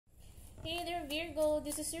Hey there, Virgo.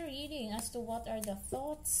 This is your reading as to what are the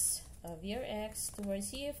thoughts of your ex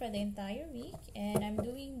towards you for the entire week. And I'm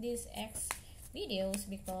doing these ex videos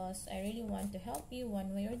because I really want to help you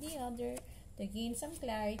one way or the other to gain some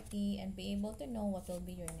clarity and be able to know what will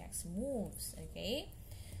be your next moves. Okay?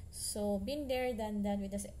 So, been there, done that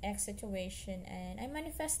with this ex situation, and I'm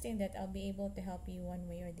manifesting that I'll be able to help you one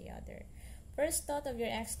way or the other. First thought of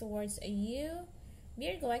your ex towards you,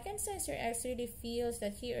 Virgo, I can sense your ex really feels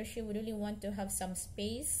that he or she would really want to have some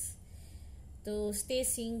space to stay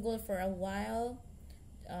single for a while,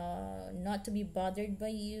 not to be bothered by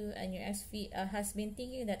you, and your ex has been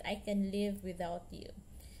thinking that I can live without you.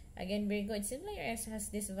 Again, Virgo, it seems like your ex has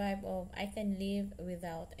this vibe of I can live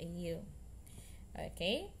without you.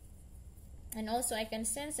 Okay? And also, I can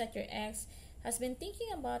sense that your ex has been thinking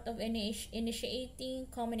about initiating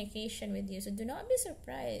communication with you. So do not be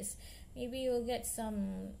surprised. Maybe you'll get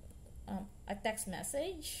some a text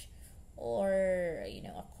message or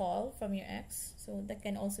a call from your ex. So that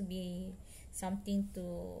can also be something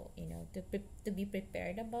to to be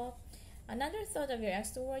prepared about. Another thought of your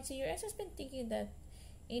ex towards you, your ex has been thinking that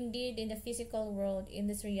indeed in the physical world, in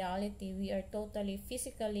this reality, we are totally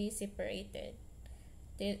physically separated.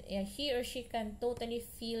 He or she can totally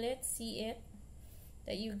feel it, see it,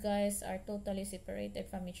 that you guys are totally separated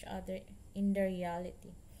from each other in the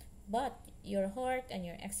reality. But your heart and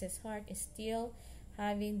your ex's heart is still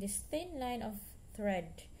having this thin line of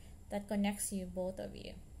thread that connects you, both of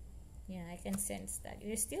you. Yeah, I can sense that.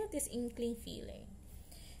 There's still this inkling feeling.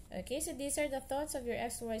 Okay, so these are the thoughts of your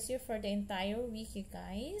ex towards you for the entire week, you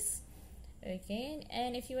guys. Okay,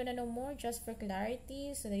 and if you want to know more, just for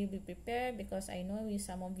clarity, so that you'll be prepared, because I know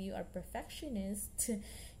some of you are perfectionists,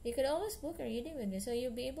 you could always book a reading with me, so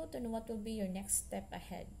you'll be able to know what will be your next step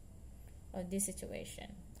ahead of this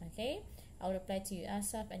situation. Okay, I'll reply to you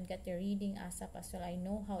ASAP and get your reading ASAP as well. I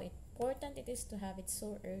know how important it is to have it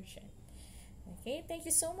so urgent. Okay, thank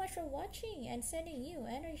you so much for watching and sending you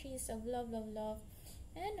energies of love, love, love,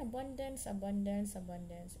 and abundance, abundance,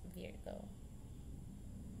 abundance, Virgo.